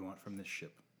 And what do you want from this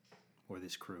ship? Or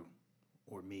this crew?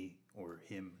 Or me? Or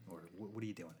him? Or what are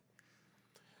you doing?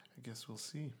 I guess we'll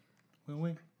see. Will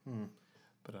we?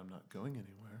 But I'm not going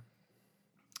anywhere.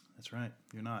 That's right.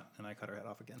 You're not. And I cut her head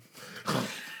off again.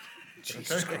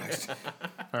 Jesus Christ.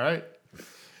 All right.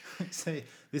 Say,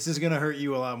 this is going to hurt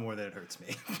you a lot more than it hurts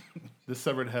me. The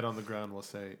severed head on the ground will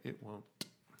say, it won't.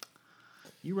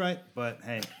 You're right, but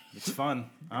hey, it's fun.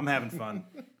 I'm having fun.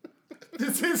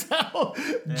 This is how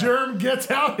Germ gets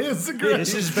out his aggression.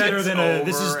 This is better than a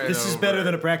this is over and this is better over.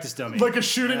 than a practice dummy. Like a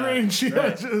shooting range. Yeah,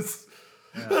 right. just.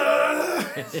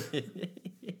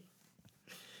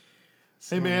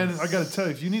 Hey man, I gotta tell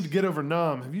you, if you need to get over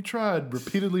Nam, have you tried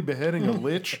repeatedly beheading a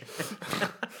lich?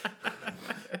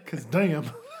 Because damn.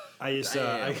 I just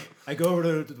I go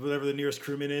over to whatever the nearest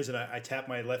crewman is, and I tap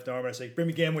my left arm and I say, "Bring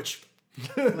me Gamwich."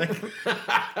 Like,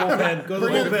 bullpen, go to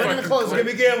the bullpen. Give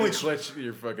me Gamwich. Clench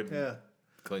your fucking Yeah,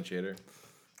 clench hitter.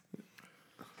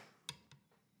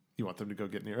 You want them to go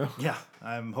get Nero? yeah.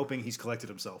 I'm hoping he's collected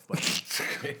himself, but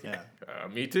yeah.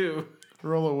 Me too.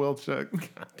 Roll a will check.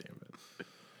 God damn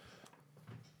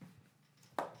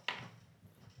it.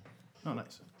 Oh,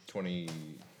 nice.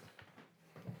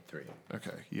 23.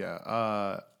 Okay,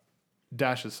 yeah.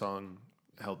 Dash's song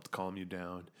helped calm you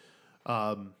down.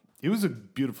 It was a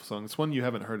beautiful song. It's one you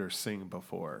haven't heard her sing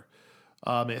before.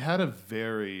 It had a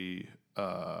very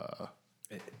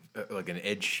Like an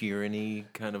Ed Sheeran-y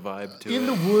kind of vibe to in it.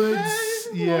 the woods.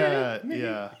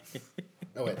 Yeah.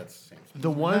 Oh wait, that's the same. The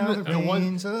one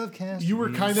of you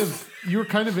were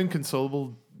kind of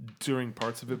inconsolable during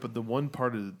parts of it, but the one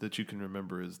part that you can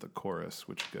remember is the chorus,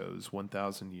 which goes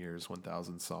 1,000 years,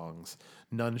 1,000 songs,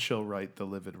 none shall right the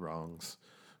livid wrongs.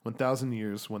 1,000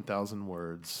 years, 1,000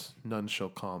 words, none shall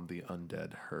calm the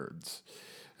undead herds.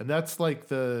 And that's like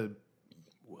the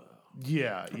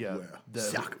yeah.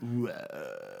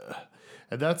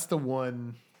 And that's the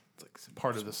one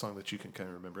part of the song that you can kind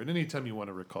of remember. And anytime you want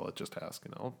to recall it, just ask,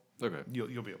 and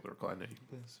you'll be able to recall. I know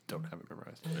you don't have it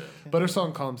memorized, but her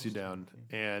song calms you down,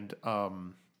 and a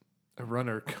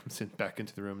runner comes back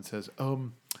into the room and says,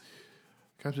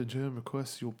 "Captain Jim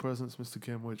requests your presence, Mr.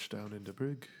 Gamwich, down in the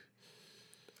brig."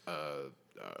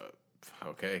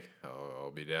 Okay,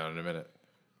 I'll be down in a minute.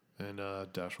 And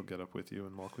Dash will get up with you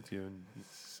and walk with you, and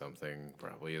Something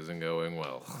probably isn't going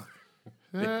well.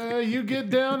 you get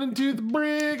down into the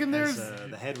brig, and Has there's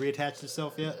the head reattached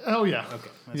itself yet? oh yeah, okay,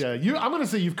 yeah. I'm gonna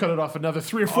say you've cut it off another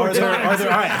 3 or 4 Are there, times. all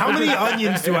right, how many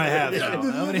onions do I have now?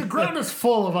 How many? The ground is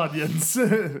full of onions.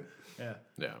 Yeah.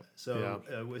 Yeah. So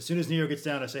as soon as Neo gets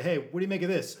down, I say, "Hey, what do you make of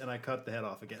this?" And I cut the head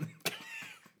off again.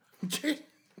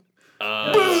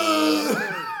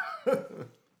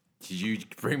 Did you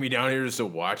bring me down here just to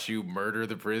watch you murder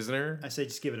the prisoner? I say,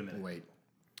 just give it a minute. Wait.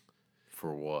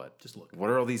 For what? Just look. What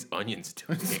are all these onions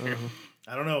doing here?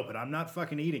 I don't know, but I'm not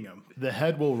fucking eating them. The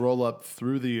head will roll up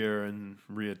through the air and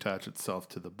reattach itself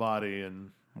to the body,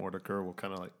 and Mordecai will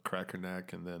kind of like crack her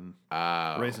neck and then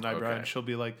raise an eyebrow, and she'll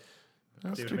be like, See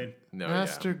what I Master, mean? No,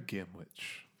 Master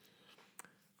Gamwich,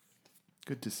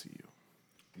 good to see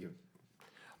you.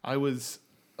 I was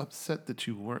upset that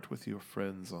you weren't with your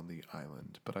friends on the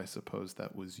island, but I suppose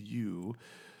that was you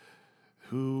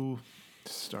who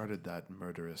started that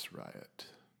murderous riot.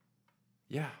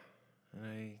 Yeah.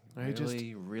 And I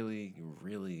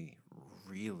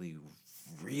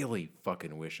really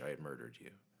fucking wish I had murdered you.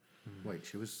 Wait,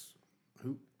 she was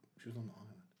who? She was on the island.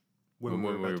 When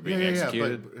we were being Yeah,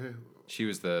 executed, but she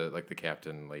was the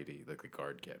captain lady, like the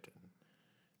guard captain.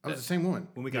 I was the same one.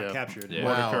 When we got captured, Yeah.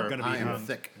 Wow, we're gonna be I am hung.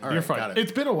 thick. You're Alright, fine. got it.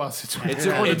 It's been a while since we It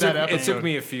recorded that episode. took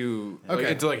me a few,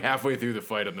 Okay. until like halfway through the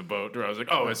fight on the boat, where I was like,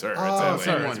 "Oh, it's her." Oh, it's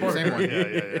same her. one. Same one.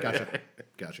 Yeah.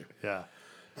 Gotcha. Yeah.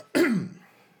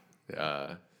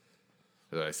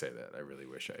 As I say that, I really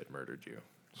wish I had murdered you.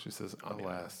 She says,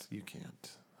 alas, you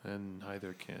can't. And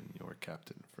neither can your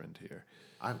captain friend here.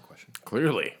 I have a question.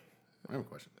 Clearly, And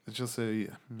She'll say,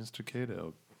 Mr.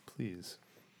 Cato, please.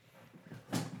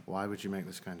 why would you make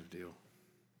this kind of deal?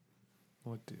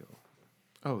 What deal?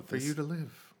 Oh, For you to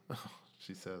live.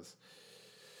 she says,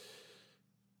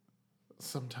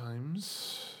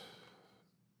 sometimes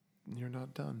you're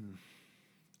not done.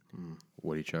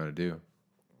 what are you trying to do?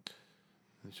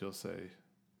 And she'll say,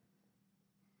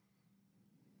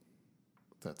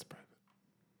 that's private.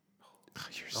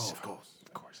 Of course.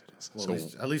 Of course it is. Well,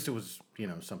 at least it was,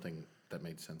 something that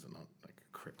made sense and not like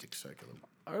a cryptic circular.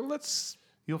 Let's.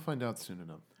 You'll find out soon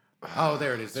enough. Oh,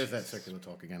 there it is. There's that circular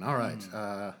talk again. All right.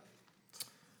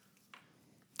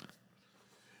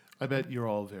 I bet you're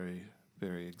all very,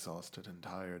 very exhausted and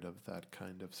tired of that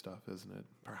kind of stuff, isn't it?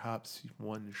 Perhaps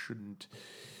one shouldn't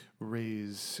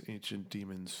raise ancient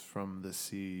demons from the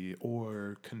sea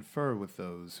or confer with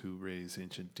those who raise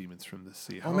ancient demons from the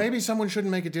sea. Well, maybe someone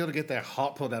shouldn't make a deal to get their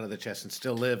heart pulled out of the chest and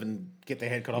still live and get their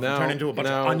head cut off and turn into a bunch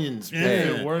of onions. If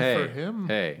it weren't Hey, for him,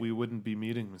 hey. we wouldn't be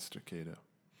meeting Mr. Cato.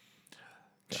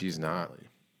 She's not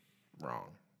wrong.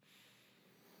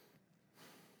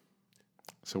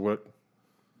 So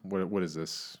what is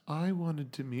this? I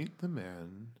wanted to meet the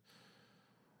man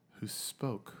who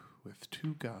spoke with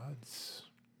two gods.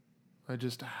 I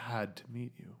just had to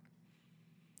meet you.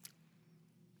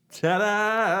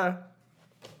 Ta-da!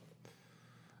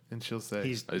 And she'll say,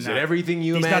 He's Is not- it everything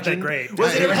you He's not that imagined? great.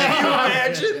 Was it everything you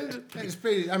imagined? It's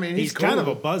pretty, He's cool. kind of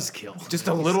a buzzkill. Just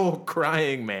a little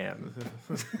crying man.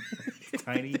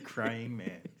 Tiny crying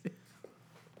man.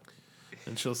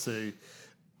 and she'll say,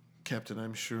 Captain,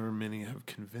 I'm sure many have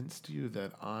convinced you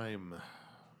that I'm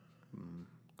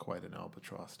quite an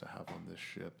albatross to have on this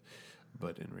ship.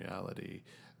 But in reality,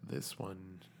 this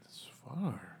one is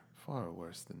far, far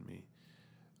worse than me.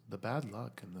 The bad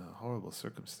luck and the horrible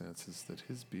circumstances that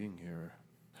his being here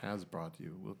has brought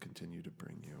you will continue to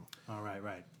bring you. All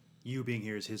right. You being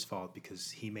here is his fault because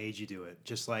he made you do it.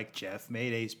 Just like Jeff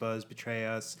made Ace Buzz betray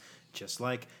us. Just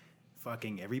like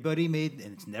fucking everybody made,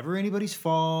 and it's never anybody's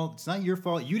fault. It's not your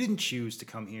fault. You didn't choose to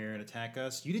come here and attack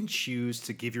us. You didn't choose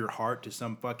to give your heart to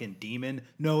some fucking demon.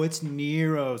 No, it's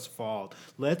Nero's fault.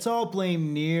 Let's all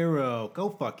blame Nero. Go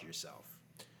fuck yourself.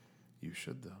 You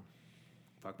should, though.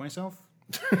 Fuck myself?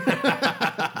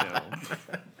 No.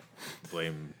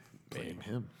 Blame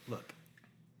him. Look,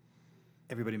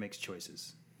 everybody makes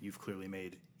choices. You've clearly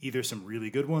made either some really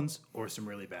good ones or some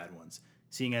really bad ones.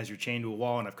 Seeing as you're chained to a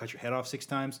wall and I've cut your head off 6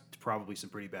 times, it's probably some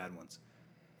pretty bad ones.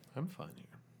 I'm fine here.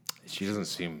 She doesn't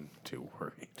seem too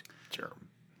worried. Germ.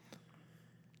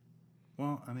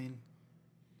 Well, I mean,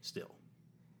 still,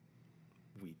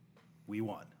 we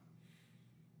won.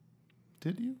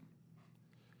 Did you?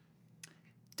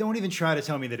 Don't even try to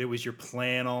tell me that it was your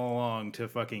plan all along to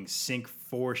fucking sink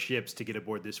 4 ships to get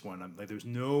aboard this one. I'm like, there's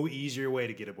no easier way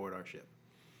to get aboard our ship.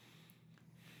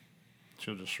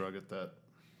 She'll just shrug at that.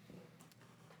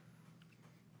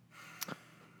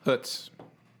 Hoots.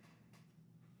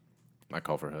 I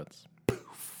call for Hoots.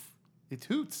 It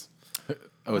hoots.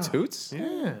 Oh, it's Hoots?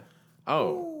 Yeah.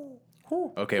 Oh.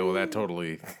 Okay, well, that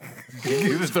totally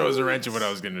just throws a wrench in what I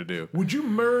was going to do. Would you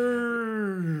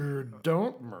murder?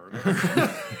 Don't murder.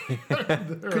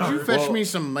 Could you fetch me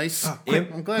some mice?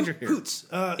 I'm glad you're here. Hoots,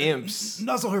 Imps.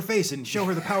 nuzzle her face and show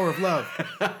her the power of love.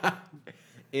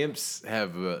 Imps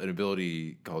have an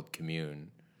ability called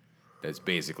Commune that's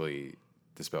basically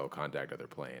dispel contact of their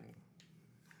plane.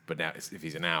 But now, if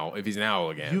he's an owl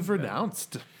again. You've then-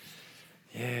 renounced.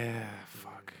 Yeah,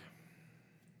 fuck.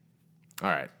 All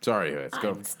right, sorry,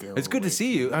 Hoots. Go. It's good to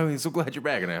see you. I'm so glad you're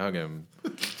back, and I hug him.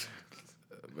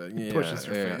 But yeah, Pushes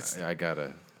your face. I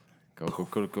gotta go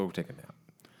take a nap.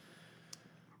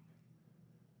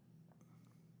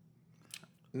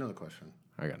 Another question.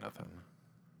 I got nothing.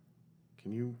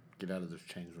 Can you get out of those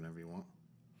chains whenever you want?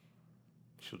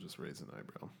 She'll just raise an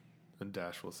eyebrow. And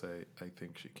Dash will say, I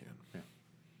think she can.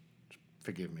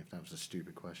 Forgive me if that was a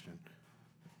stupid question.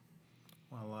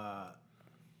 Well,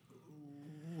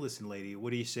 listen, lady, what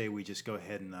do you say we just go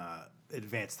ahead and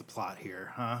advance the plot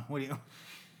here, huh? What do you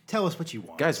tell us what you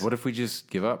want, Guys, what if we just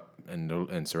give up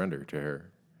and surrender to her?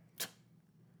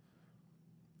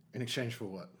 In exchange for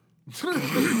what?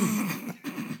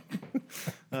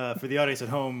 For the audience at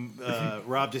home,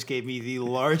 Rob just gave me the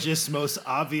largest, most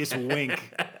obvious wink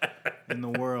in the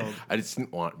world. I just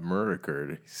didn't want Murder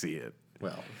to see it.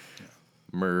 Well,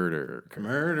 Murder.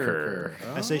 murder.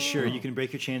 I say, sure, you can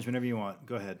break your chains whenever you want.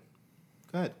 Go ahead.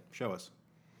 Go ahead. Show us.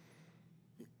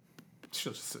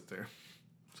 She'll just sit there.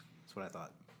 That's what I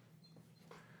thought.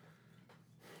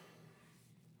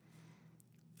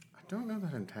 I don't know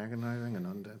that antagonizing an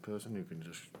undead person who can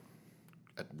just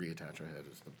reattach her head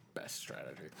is the best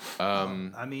strategy.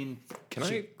 I mean,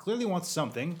 she clearly wants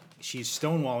something. She's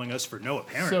stonewalling us for no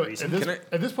apparent So reason.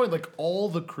 at this point, like all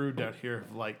the crew down here,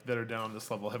 like that are down on this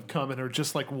level, have come and are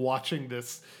just like watching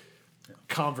this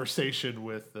conversation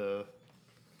with the.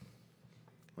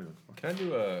 Can I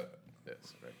do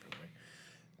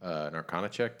an Arcana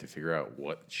check to figure out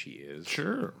what she is?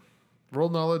 Sure. Roll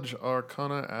knowledge,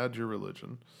 Arcana, add your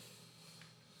religion.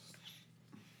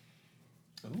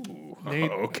 Ooh,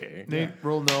 Nate, okay. Nate,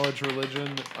 roll knowledge,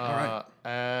 religion. right.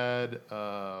 Add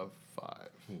 5.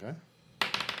 Okay.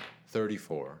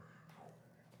 34.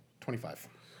 25.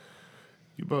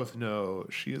 You both know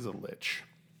she is a lich,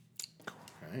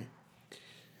 Okay.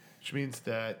 which means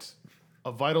that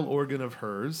a vital organ of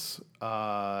hers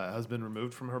has been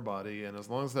removed from her body, and as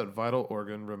long as that vital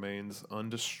organ remains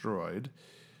undestroyed,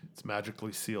 it's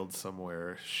magically sealed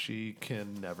somewhere, she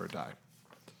can never die.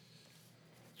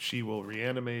 She will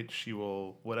reanimate, she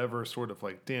will, whatever sort of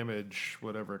like damage,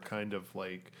 whatever kind of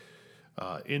like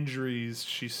injuries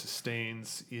she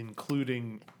sustains,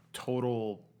 including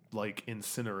total like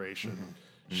incineration,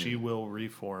 she will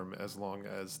reform as long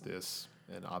as this,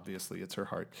 and obviously it's her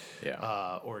heart,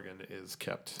 organ is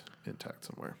kept intact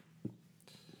somewhere.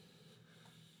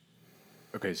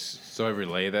 Okay, so I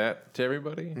relay that to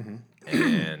everybody,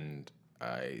 and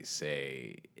I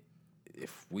say,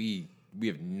 if we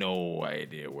have no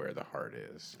idea where the heart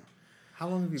is, How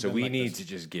long have you so been we like need this? to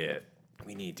just get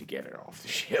her off the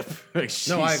ship. Like,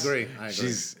 No, I she's- agree. I agree.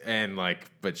 She's and like,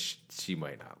 but she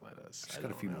might not let us. Just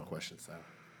got a few more questions, though.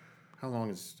 How long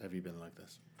have you been like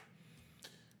this?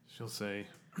 She'll say,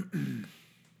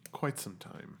 quite some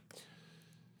time.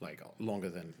 Like longer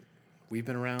than we've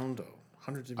been around, or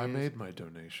hundreds of I years? made my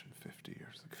donation 50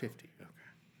 years ago. 50. Okay.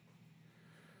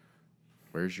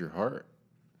 Where's your heart?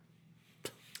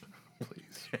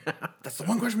 Please. That's the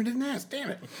one question we didn't ask.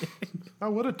 Damn it. I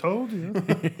would have told you.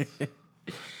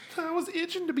 I was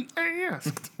itching to be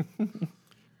asked.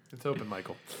 It's open,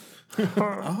 Michael.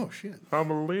 Oh shit!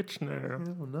 I'm a lich now.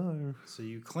 Oh no! So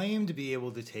you claim to be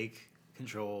able to take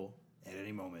control at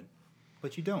any moment,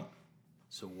 but you don't.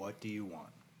 So what do you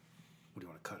want? What do you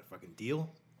want to cut a fucking deal?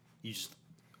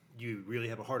 You really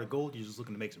have a heart of gold? You're just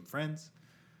looking to make some friends?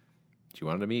 You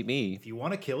wanted to meet me. If you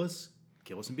want to kill us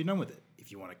and be done with it.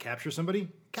 If you want to capture somebody,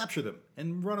 capture them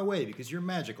and run away because you're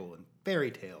magical and fairy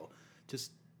tale.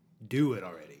 Just do it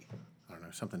already. I don't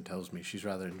know. Something tells me she's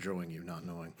rather enjoying you not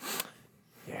knowing.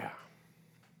 Yeah.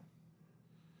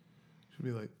 She'd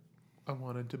be like, I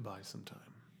wanted to buy some time.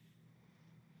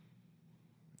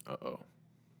 Uh-oh.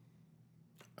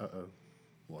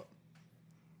 What?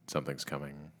 Something's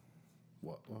coming.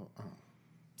 What? Well, oh.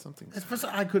 Something's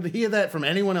I could hear that from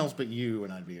anyone else but you,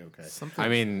 and I'd be okay. I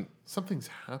mean, something's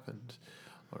happened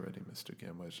already, Mr.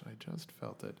 Gamwish. I just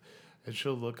felt it. And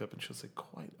she'll look up and she'll say,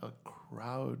 quite a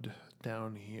crowd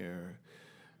down here.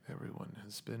 Everyone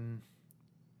has been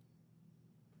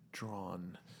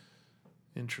drawn,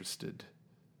 interested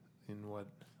in what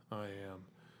I am.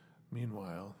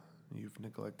 Meanwhile, you've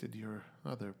neglected your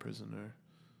other prisoner.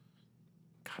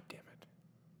 God damn it.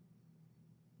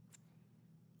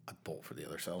 I'd bolt for the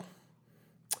other cell.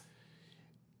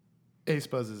 Ace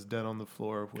Buzz is dead on the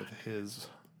floor with his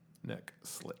neck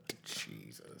slit.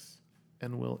 Jesus.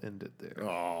 And we'll end it there.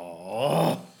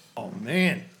 Oh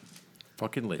man.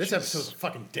 Fucking liches. This episode's a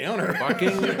fucking downer. Fucking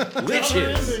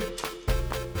liches.